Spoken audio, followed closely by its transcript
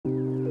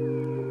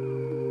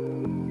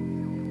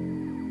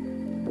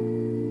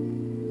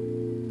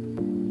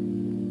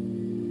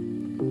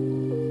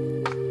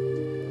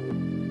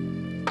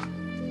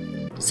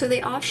So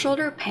the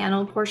off-shoulder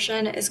panel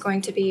portion is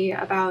going to be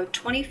about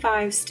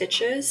 25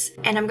 stitches,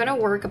 and I'm going to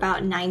work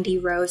about 90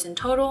 rows in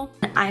total.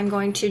 I'm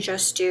going to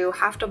just do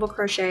half double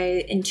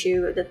crochet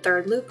into the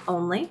third loop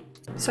only.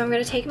 So I'm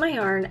going to take my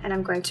yarn and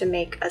I'm going to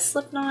make a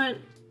slip knot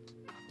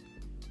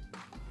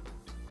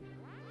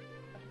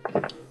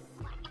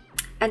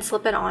and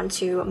slip it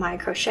onto my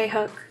crochet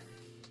hook.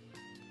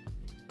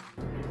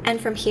 And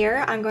from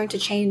here, I'm going to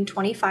chain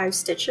 25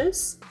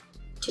 stitches.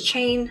 To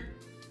chain,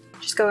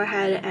 just go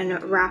ahead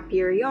and wrap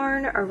your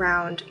yarn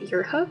around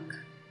your hook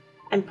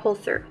and pull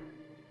through.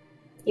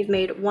 You've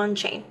made one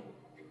chain.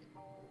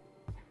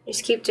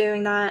 Just keep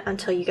doing that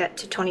until you get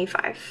to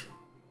 25.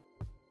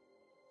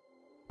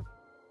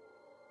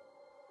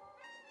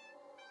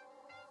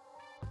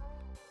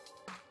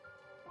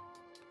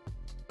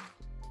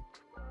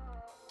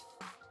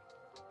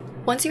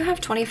 Once you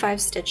have 25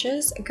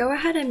 stitches, go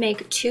ahead and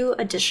make 2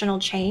 additional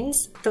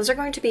chains. Those are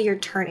going to be your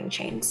turning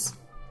chains.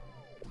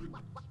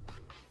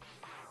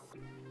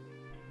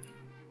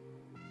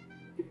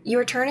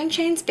 Your turning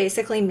chains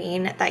basically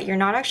mean that you're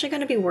not actually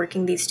going to be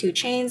working these 2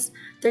 chains,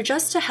 they're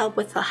just to help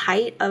with the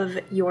height of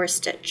your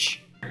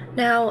stitch.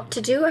 Now, to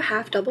do a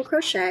half double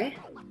crochet,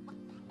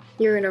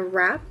 you're going to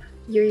wrap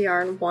your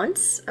yarn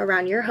once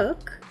around your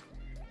hook,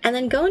 and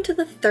then go into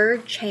the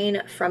 3rd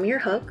chain from your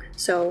hook,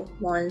 so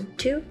 1,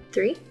 2,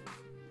 3.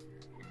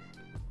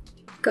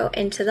 Go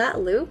into that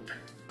loop,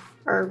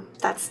 or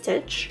that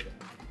stitch.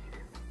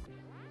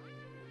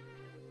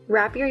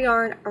 Wrap your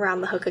yarn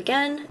around the hook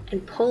again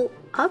and pull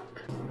up.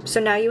 So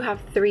now you have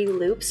 3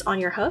 loops on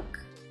your hook.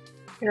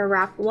 You're gonna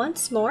wrap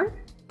once more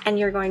and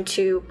you're going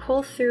to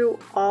pull through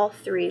all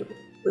 3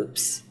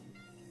 loops.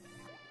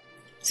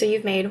 So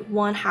you've made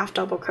 1 half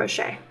double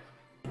crochet.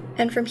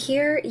 And from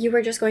here, you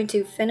are just going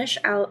to finish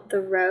out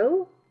the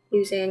row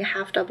using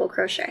half double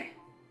crochet.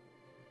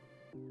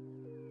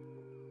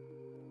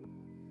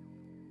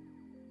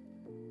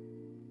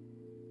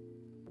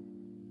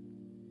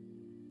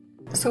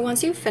 So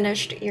once you've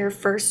finished your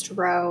first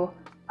row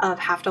of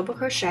half double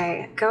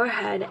crochet, go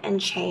ahead and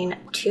chain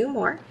 2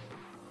 more.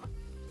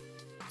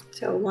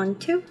 So 1,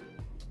 2.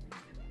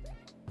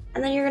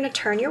 And then you're going to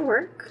turn your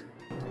work.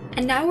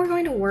 And now we're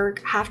going to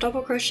work half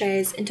double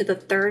crochets into the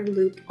 3rd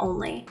loop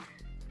only.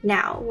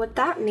 Now, what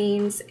that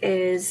means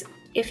is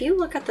if you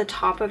look at the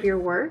top of your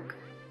work,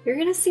 you're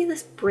going to see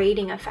this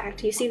braiding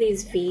effect. You see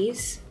these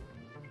V's?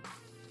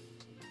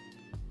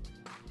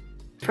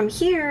 From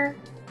here,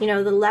 you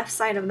know, the left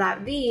side of that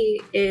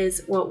V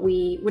is what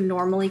we would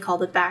normally call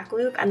the back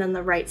loop, and then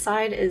the right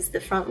side is the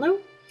front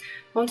loop.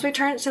 Once we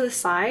turn it to the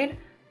side,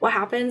 what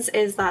happens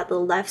is that the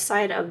left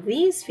side of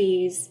these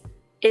V's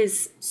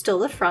is still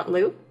the front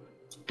loop,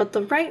 but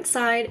the right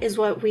side is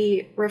what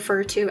we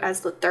refer to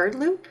as the 3rd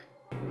loop.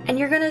 And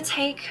you're going to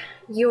take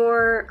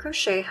your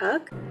crochet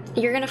hook,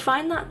 you're going to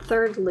find that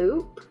 3rd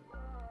loop,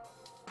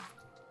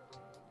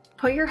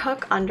 put your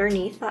hook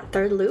underneath that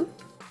 3rd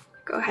loop,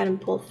 go ahead and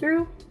pull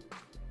through,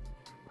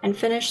 and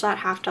finish that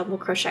half double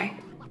crochet.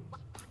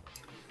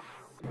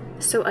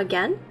 So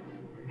again,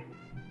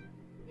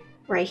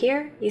 right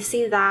here, you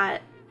see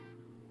that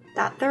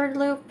 3rd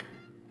loop,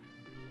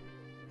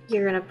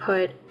 you're gonna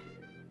put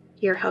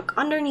your hook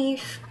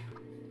underneath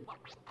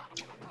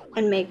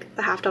and make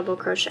the half double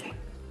crochet.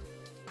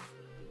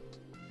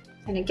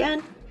 And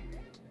again,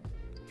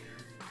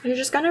 you're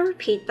just gonna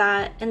repeat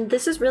that, and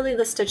this is really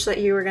the stitch that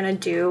you are gonna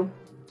do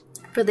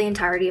for the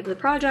entirety of the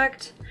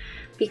project.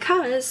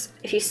 Because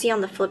if you see on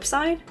the flip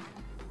side,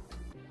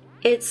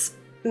 it's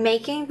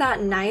making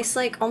that nice,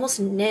 like almost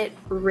knit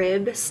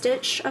rib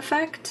stitch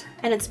effect,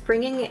 and it's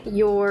bringing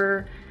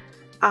your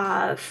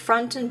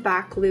front and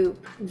back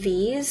loop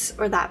V's,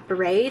 or that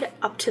braid,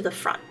 up to the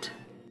front.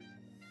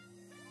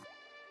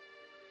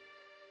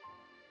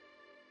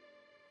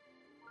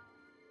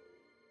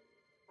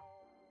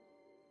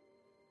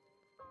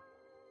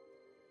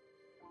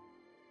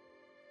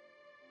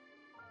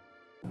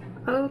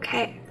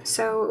 Okay,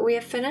 so we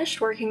have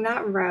finished working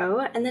that row,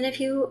 and then if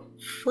you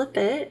flip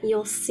it,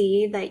 you'll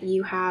see that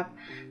you have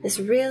this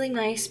really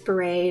nice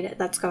braid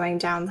that's going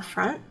down the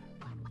front.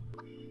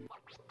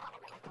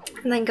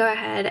 And then go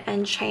ahead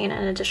and chain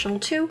an additional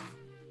 2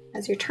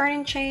 as your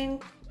turning chain,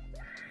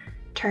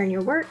 turn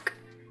your work,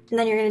 and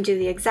then you're going to do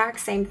the exact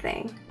same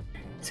thing.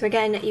 So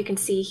again, you can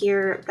see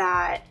here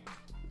that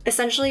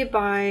essentially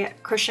by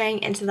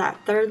crocheting into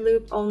that 3rd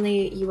loop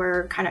only, you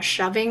are kind of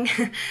shoving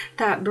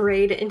that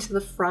braid into the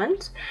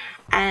front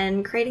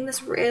and creating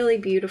this really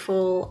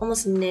beautiful,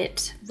 almost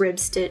knit rib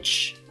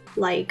stitch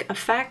like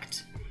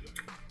effect.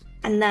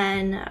 And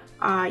then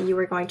you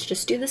are going to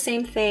just do the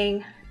same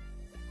thing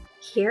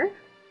here.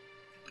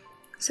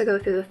 So go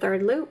through the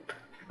 3rd loop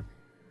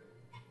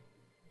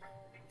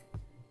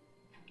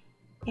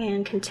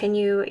and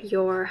continue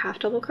your half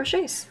double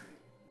crochets.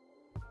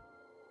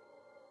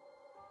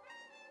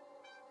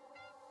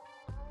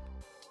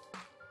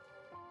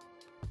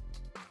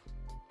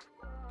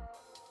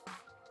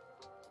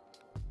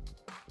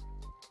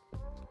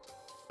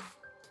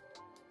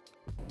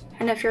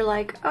 And if you're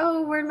like,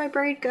 oh, where'd my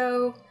braid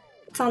go?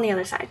 It's on the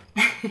other side.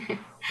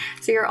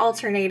 So you're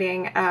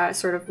alternating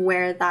sort of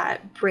where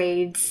that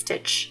braid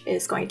stitch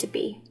is going to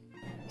be.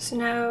 So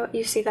now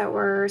you see that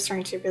we're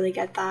starting to really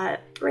get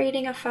that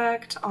braiding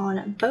effect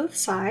on both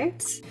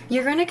sides.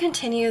 You're going to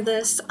continue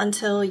this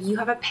until you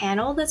have a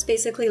panel that's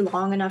basically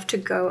long enough to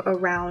go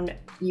around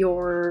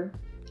your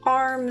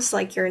arms,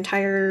 like your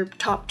entire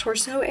top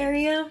torso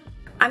area.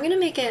 I'm going to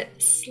make it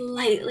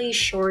slightly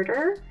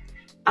shorter.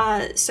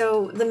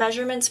 So the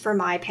measurements for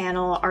my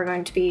panel are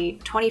going to be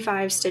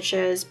 25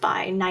 stitches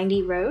by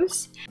 90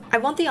 rows. I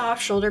want the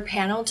off-shoulder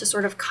panel to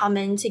sort of come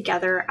in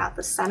together at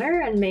the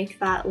center and make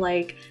that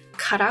like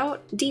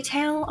cutout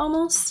detail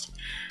almost.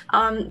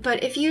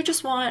 But if you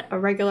just want a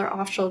regular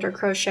off-shoulder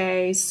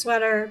crochet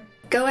sweater,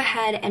 go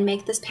ahead and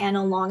make this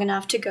panel long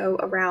enough to go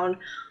around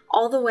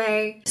all the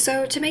way.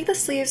 So to make the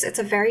sleeves, it's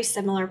a very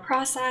similar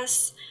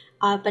process.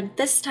 But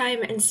this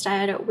time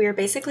instead, we're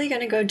basically going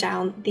to go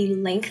down the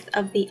length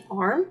of the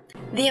arm.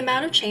 The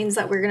amount of chains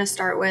that we're going to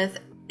start with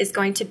is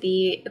going to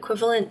be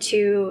equivalent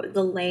to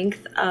the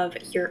length of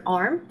your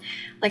arm,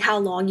 like how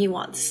long you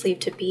want the sleeve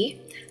to be.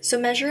 So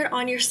measure it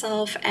on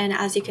yourself, and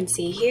as you can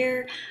see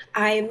here,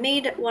 I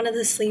made one of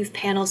the sleeve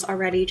panels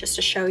already just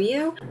to show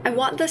you. I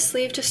want the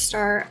sleeve to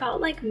start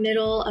about like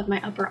middle of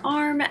my upper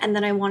arm, and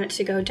then I want it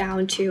to go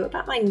down to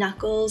about my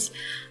knuckles.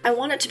 I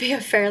want it to be a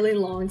fairly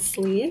long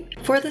sleeve.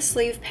 For the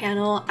sleeve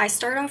panel, I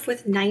start off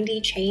with 90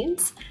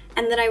 chains,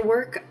 and then I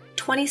work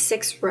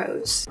 26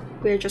 rows.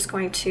 We're just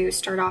going to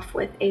start off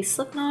with a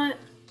slip knot.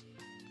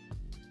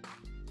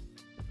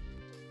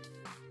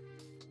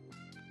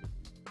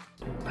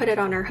 Put it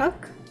on our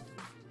hook,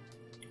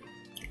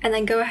 and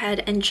then go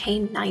ahead and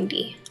chain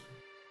 90.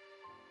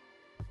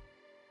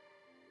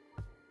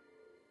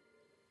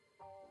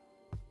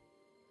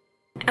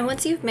 And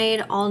once you've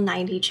made all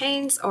 90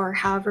 chains, or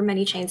however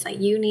many chains that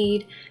you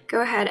need,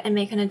 go ahead and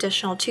make an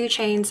additional 2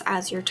 chains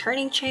as your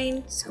turning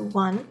chain. So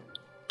 1,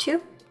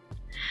 2.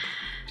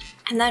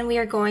 And then we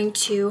are going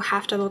to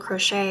half double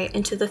crochet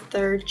into the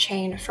 3rd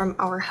chain from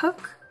our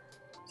hook.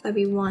 So that'd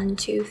be 1,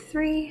 2,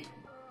 3.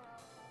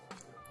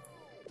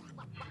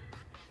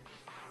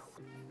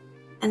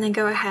 And then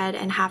go ahead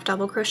and half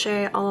double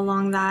crochet all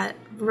along that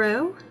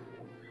row.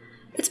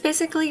 It's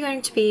basically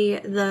going to be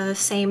the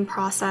same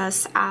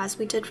process as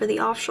we did for the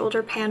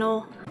off-shoulder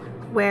panel,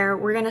 where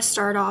we're going to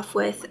start off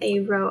with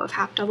a row of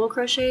half double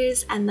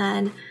crochets, and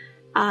then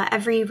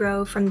every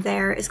row from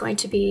there is going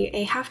to be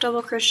a half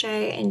double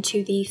crochet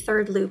into the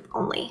 3rd loop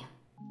only.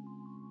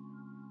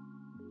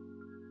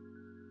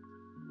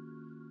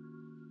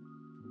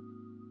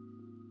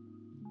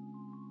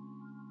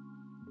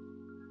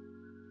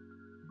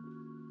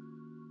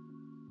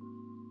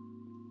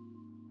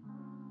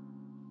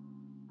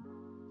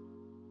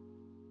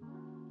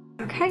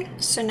 Okay,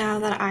 so now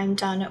that I'm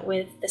done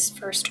with this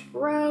first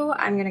row,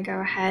 I'm going to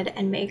go ahead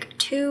and make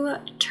 2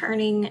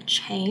 turning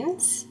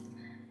chains,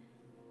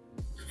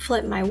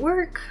 flip my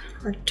work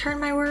or turn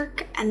my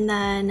work, and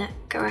then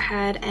go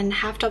ahead and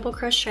half double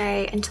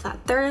crochet into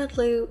that 3rd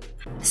loop.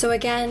 So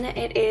again,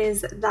 it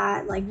is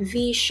that like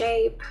V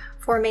shape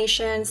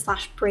formation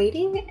slash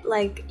braiding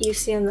like you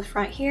see in the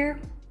front here.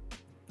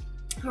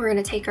 We're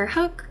going to take our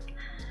hook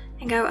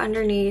and go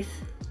underneath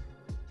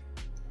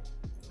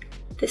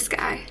this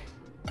guy,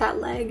 that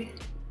leg.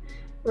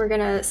 We're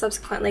going to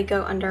subsequently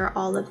go under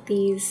all of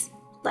these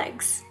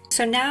legs.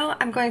 So now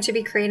I'm going to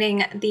be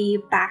creating the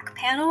back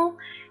panel,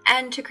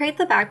 and to create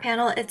the back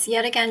panel, it's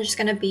yet again just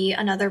going to be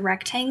another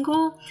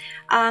rectangle,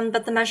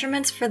 but the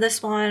measurements for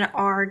this one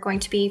are going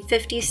to be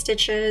 50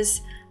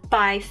 stitches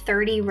by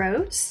 30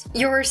 rows.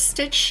 Your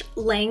stitch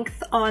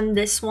length on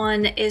this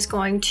one is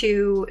going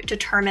to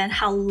determine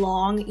how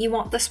long you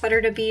want the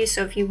sweater to be.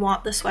 So if you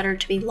want the sweater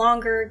to be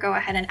longer, go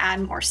ahead and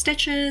add more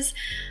stitches.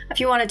 If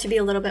you want it to be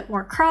a little bit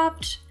more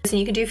cropped, then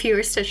you can do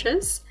fewer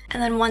stitches.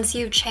 And then once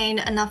you've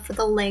chained enough for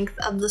the length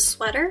of the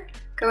sweater,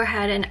 go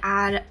ahead and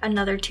add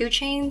another 2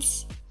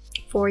 chains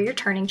for your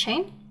turning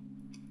chain,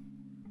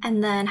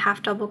 and then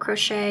half double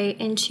crochet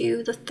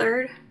into the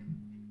 3rd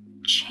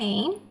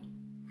chain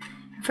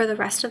for the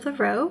rest of the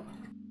row.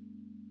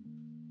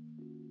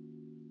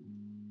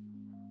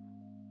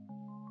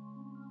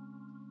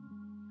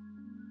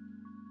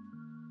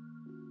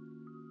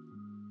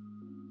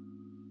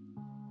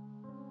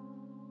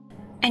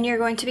 And you're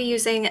going to be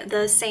using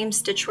the same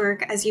stitch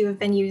work as you have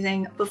been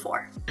using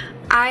before.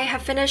 I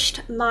have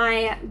finished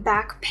my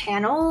back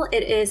panel.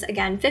 It is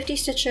again 50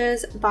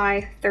 stitches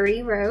by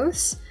 30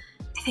 rows.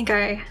 I think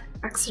I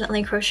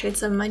accidentally crocheted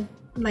some of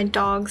my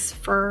dog's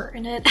fur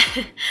in it,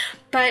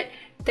 but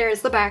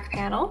there's the back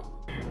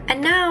panel.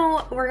 And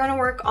now we're gonna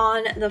work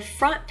on the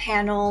front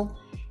panel,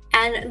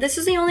 and this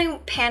is the only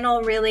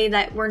panel really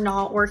that we're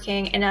not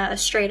working in a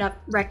straight up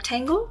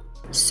rectangle.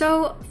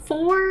 So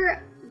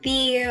for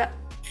the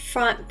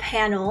front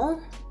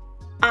panel,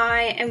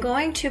 I am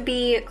going to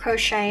be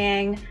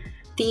crocheting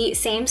the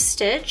same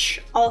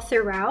stitch all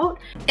throughout.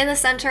 In the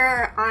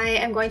center, I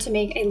am going to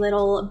make a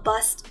little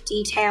bust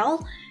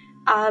detail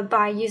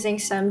by using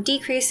some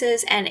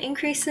decreases and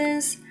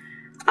increases.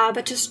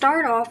 But to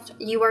start off,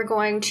 you are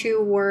going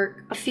to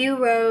work a few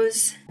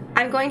rows.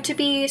 I'm going to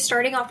be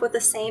starting off with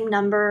the same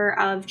number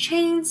of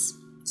chains,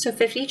 so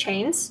 50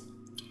 chains,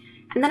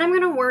 and then I'm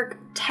going to work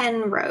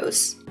 10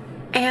 rows.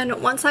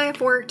 And once I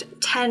have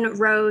worked 10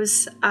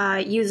 rows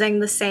using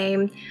the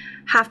same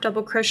half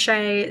double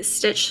crochet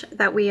stitch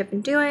that we have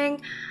been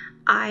doing,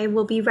 I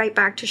will be right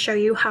back to show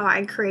you how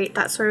I create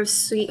that sort of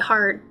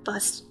sweetheart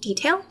bust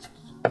detail.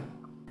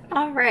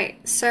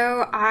 Alright,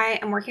 so I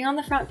am working on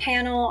the front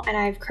panel and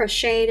I've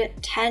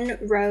crocheted 10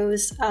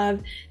 rows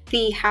of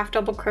the half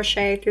double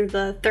crochet through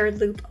the third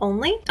loop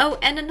only. Oh,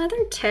 and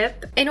another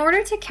tip, in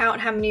order to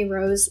count how many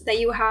rows that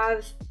you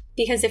have,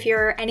 because if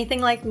you're anything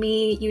like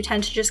me, you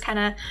tend to just kind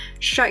of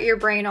shut your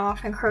brain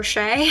off and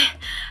crochet,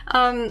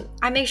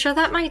 I make sure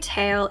that my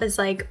tail is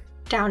like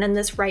down in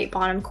this right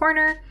bottom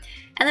corner.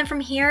 And then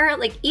from here,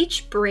 like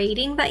each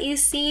braiding that you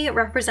see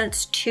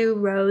represents 2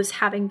 rows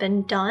having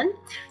been done.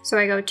 So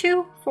I go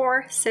 2,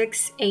 4,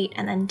 6, 8,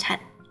 and then 10.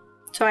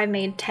 So I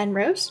made 10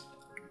 rows.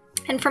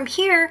 And from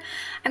here,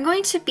 I'm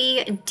going to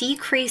be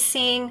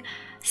decreasing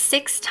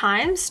 6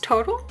 times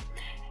total.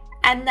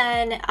 And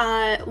then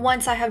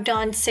once I have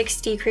done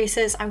 6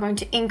 decreases, I'm going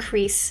to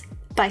increase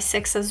by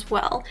 6 as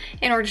well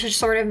in order to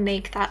sort of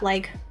make that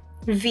like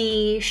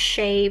V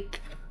shape,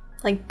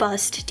 like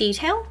bust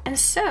detail. And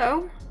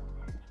so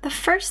the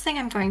first thing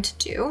I'm going to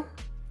do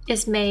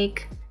is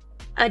make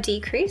a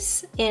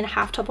decrease in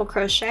half double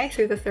crochet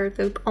through the third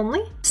loop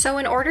only. So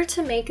in order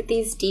to make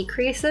these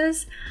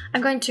decreases,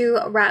 I'm going to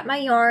wrap my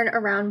yarn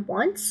around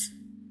once,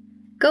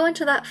 go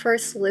into that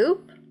first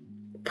loop,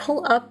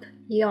 pull up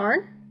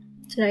yarn,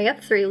 so now you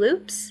have 3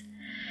 loops,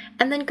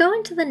 and then go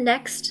into the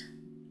next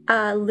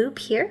loop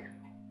here,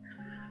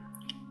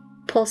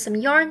 pull some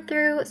yarn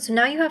through, so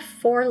now you have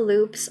 4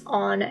 loops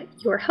on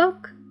your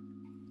hook.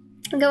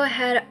 Go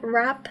ahead,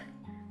 wrap,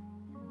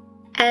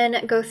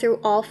 and go through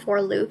all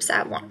 4 loops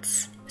at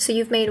once. So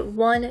you've made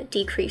 1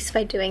 decrease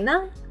by doing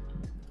that.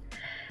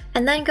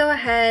 And then go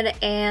ahead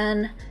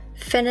and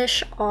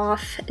finish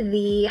off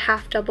the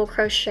half double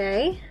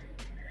crochet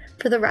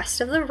for the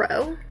rest of the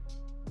row.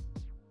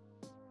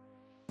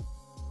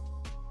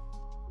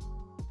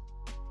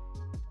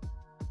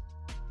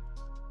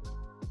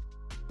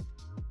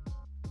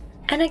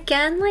 And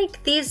again,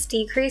 like these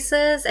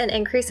decreases and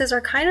increases are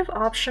kind of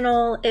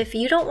optional if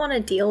you don't want to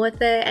deal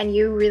with it and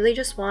you really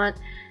just want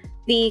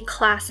the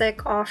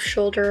classic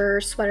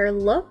off-shoulder sweater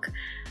look.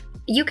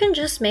 You can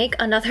just make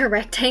another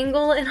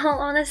rectangle in all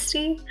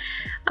honesty,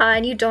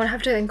 and you don't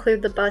have to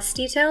include the bust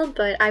detail,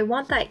 but I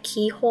want that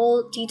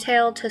keyhole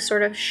detail to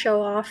sort of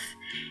show off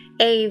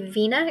a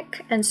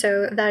V-neck, and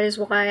so that is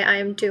why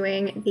I'm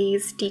doing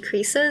these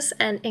decreases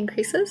and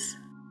increases.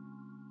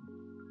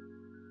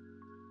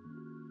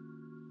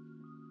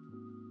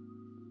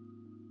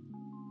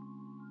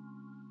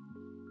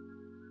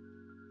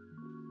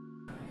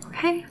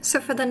 Okay, so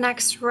for the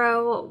next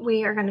row,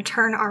 we are going to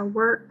turn our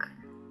work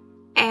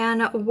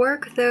and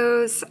work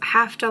those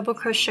half double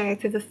crochet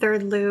through the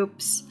third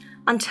loops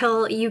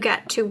until you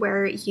get to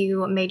where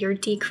you made your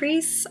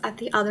decrease at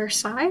the other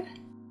side.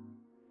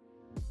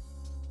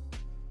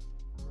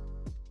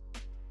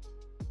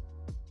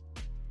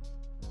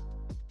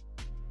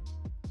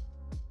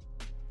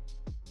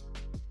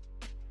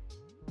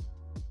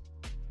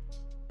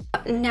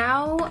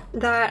 Now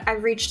that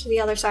I've reached the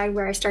other side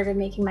where I started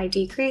making my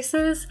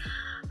decreases,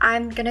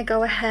 I'm gonna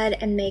go ahead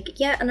and make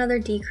yet another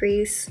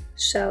decrease.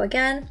 So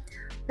again,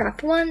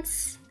 wrap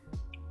once,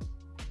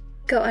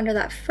 go under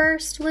that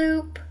first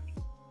loop,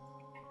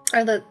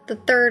 or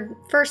the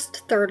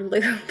first third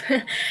loop,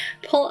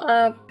 pull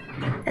up,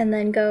 and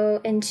then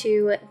go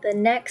into the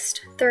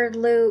next third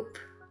loop,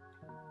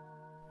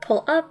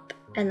 pull up,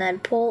 and then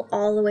pull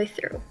all the way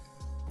through.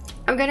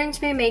 I'm going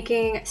to be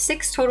making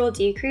 6 total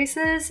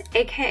decreases,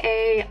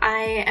 aka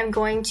I am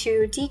going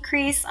to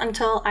decrease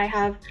until I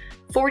have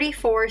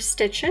 44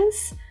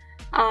 stitches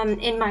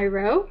in my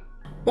row.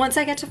 Once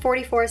I get to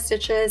 44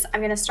 stitches, I'm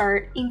going to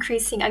start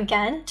increasing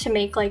again to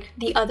make like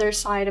the other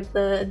side of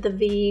the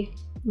V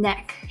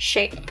neck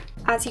shape.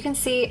 As you can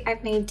see,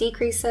 I've made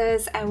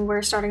decreases and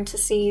we're starting to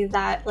see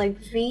that like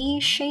V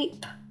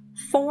shape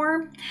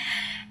form.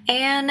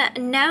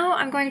 And now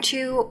I'm going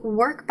to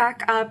work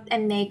back up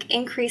and make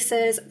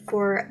increases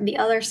for the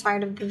other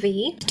side of the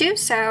V. To do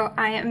so,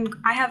 I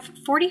have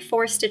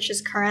 44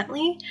 stitches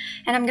currently,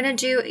 and I'm going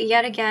to do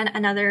yet again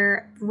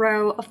another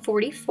row of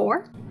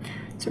 44.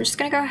 So I'm just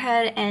going to go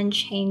ahead and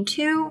chain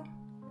 2,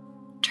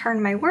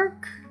 turn my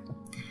work,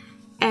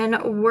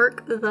 and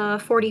work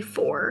the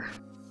 44.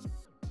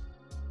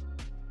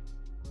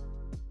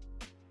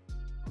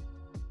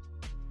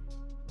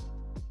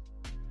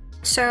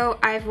 So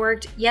I've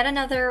worked yet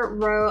another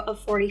row of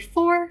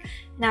 44.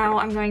 Now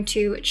I'm going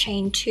to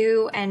chain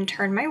 2 and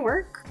turn my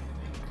work.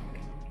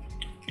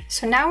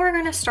 So now we're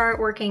going to start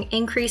working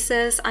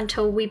increases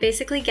until we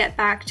basically get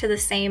back to the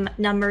same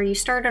number you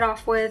started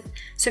off with.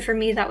 So for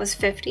me, that was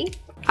 50.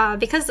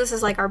 Because this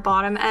is like our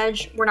bottom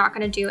edge, we're not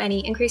going to do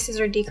any increases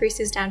or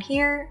decreases down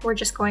here. We're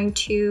just going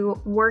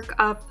to work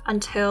up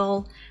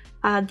until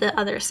the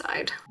other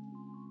side.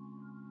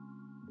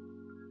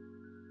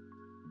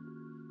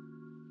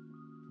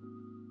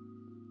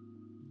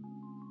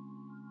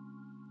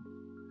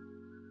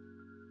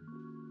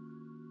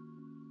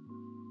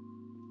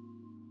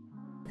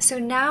 so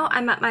now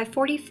I'm at my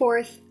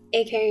 44th,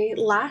 aka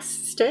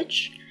last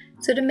stitch.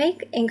 So to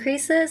make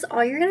increases,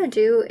 all you're gonna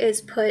do is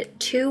put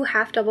 2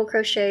 half double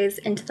crochets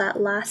into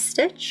that last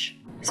stitch.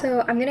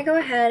 So I'm gonna go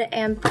ahead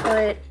and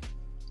put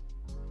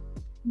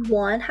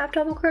 1 half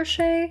double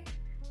crochet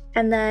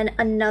and then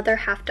another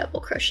half double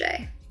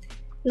crochet.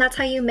 And that's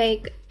how you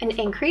make an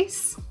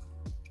increase.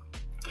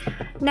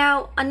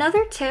 Now,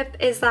 another tip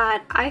is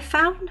that I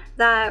found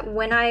that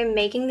when I'm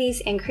making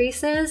these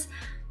increases,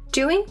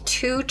 doing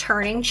 2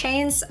 turning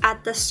chains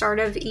at the start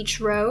of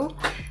each row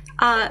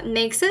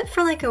makes it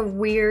for like a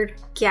weird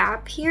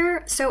gap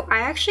here. So I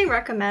actually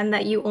recommend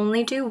that you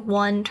only do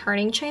 1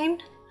 turning chain.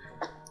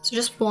 So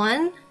just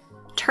 1,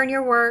 turn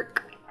your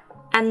work,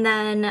 and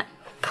then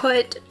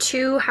put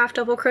 2 half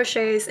double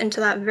crochets into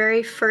that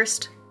very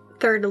first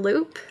third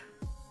loop.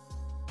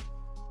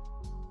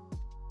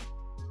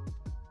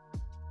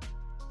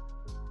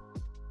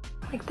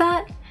 Like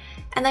that.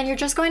 And then you're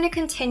just going to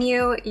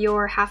continue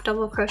your half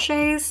double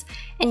crochets,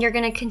 and you're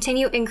going to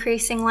continue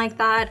increasing like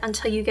that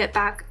until you get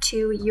back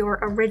to your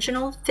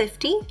original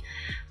 50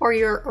 or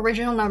your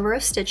original number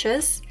of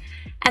stitches.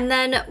 And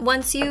then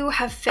once you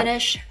have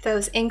finished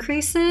those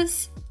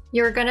increases,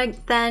 you're going to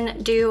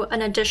then do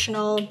an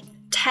additional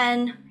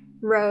 10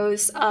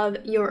 rows of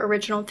your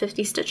original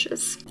 50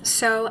 stitches.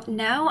 So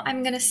now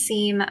I'm going to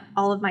seam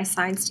all of my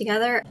sides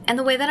together, and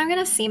the way that I'm going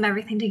to seam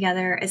everything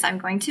together is I'm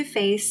going to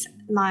face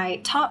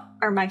my top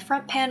or my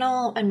front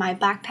panel and my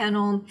back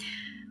panel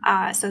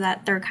so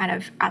that they're kind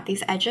of at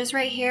these edges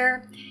right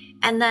here.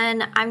 And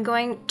then I'm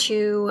going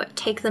to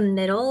take the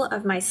middle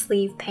of my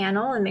sleeve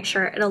panel and make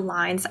sure it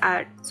aligns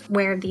at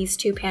where these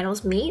 2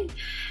 panels meet.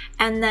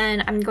 And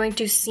then I'm going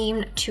to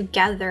seam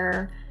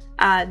together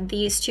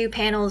these 2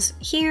 panels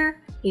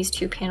here, these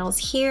 2 panels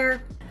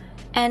here.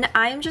 And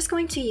I'm just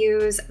going to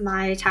use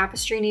my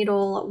tapestry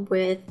needle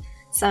with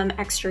some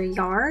extra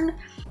yarn.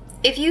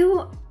 If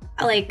you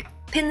like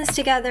pin this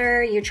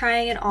together, you're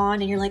trying it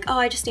on and you're like, oh,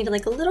 I just need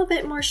like a little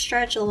bit more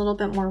stretch, a little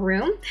bit more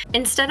room.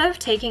 Instead of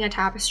taking a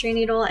tapestry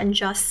needle and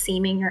just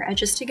seaming your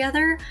edges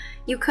together,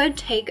 you could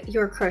take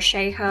your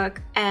crochet hook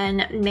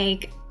and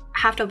make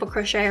half double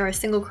crochet or a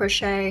single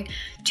crochet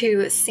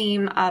to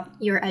seam up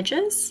your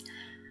edges.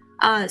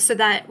 So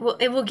that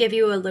it will give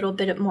you a little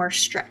bit more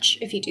stretch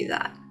if you do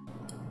that.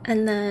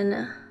 And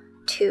then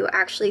to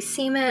actually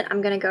seam it,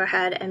 I'm gonna go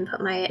ahead and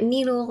put my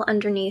needle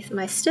underneath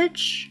my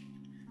stitch,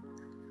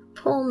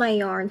 pull my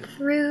yarn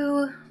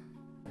through,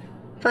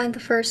 find the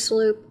first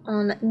loop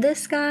on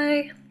this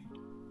guy,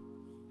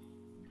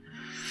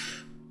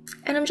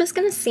 and I'm just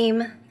gonna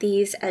seam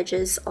these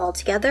edges all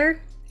together.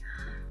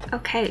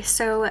 Okay,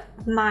 so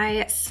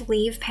my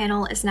sleeve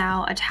panel is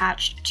now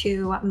attached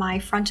to my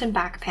front and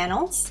back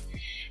panels.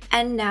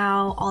 And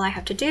now all I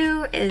have to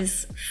do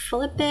is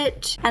flip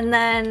it and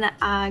then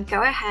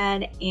go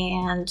ahead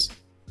and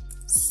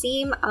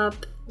seam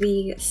up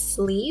the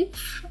sleeve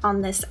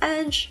on this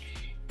edge,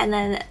 and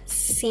then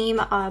seam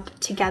up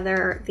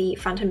together the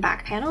front and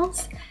back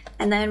panels,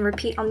 and then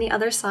repeat on the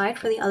other side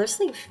for the other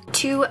sleeve.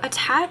 To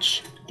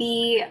attach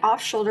the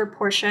off-shoulder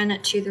portion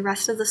to the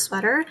rest of the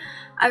sweater,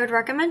 I would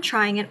recommend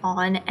trying it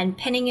on and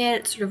pinning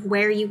it sort of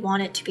where you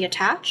want it to be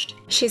attached.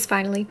 She's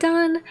finally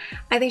done.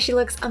 I think she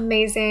looks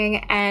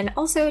amazing. And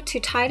also to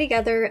tie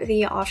together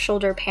the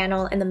off-shoulder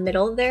panel in the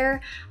middle there,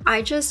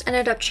 I just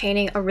ended up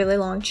chaining a really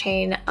long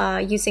chain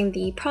using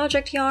the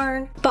project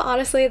yarn. But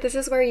honestly, this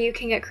is where you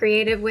can get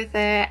creative with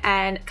it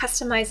and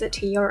customize it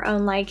to your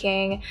own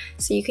liking.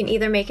 So you can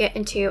either make it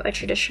into a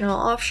traditional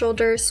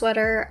off-shoulder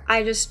sweater,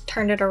 I just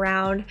turned it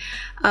around,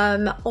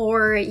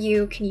 or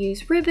you can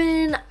use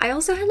ribbon. I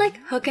also had like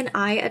hook and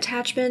eye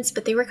attachments,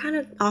 but they were kind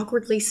of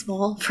awkwardly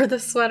small for the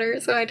sweater,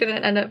 so I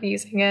didn't end up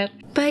using it.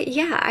 But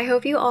yeah, I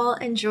hope you all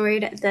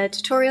enjoyed the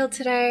tutorial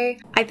today.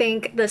 I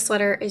think the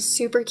sweater is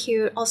super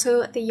cute.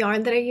 Also, the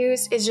yarn that I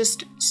used is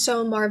just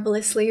so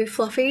marvelously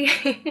fluffy.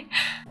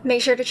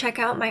 Make sure to check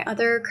out my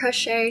other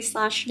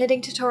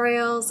crochet/knitting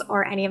tutorials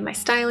or any of my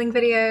styling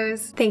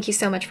videos. Thank you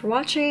so much for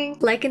watching.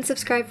 Like and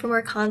subscribe for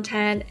more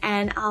content,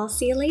 and I'll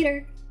see you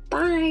later.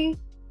 Bye!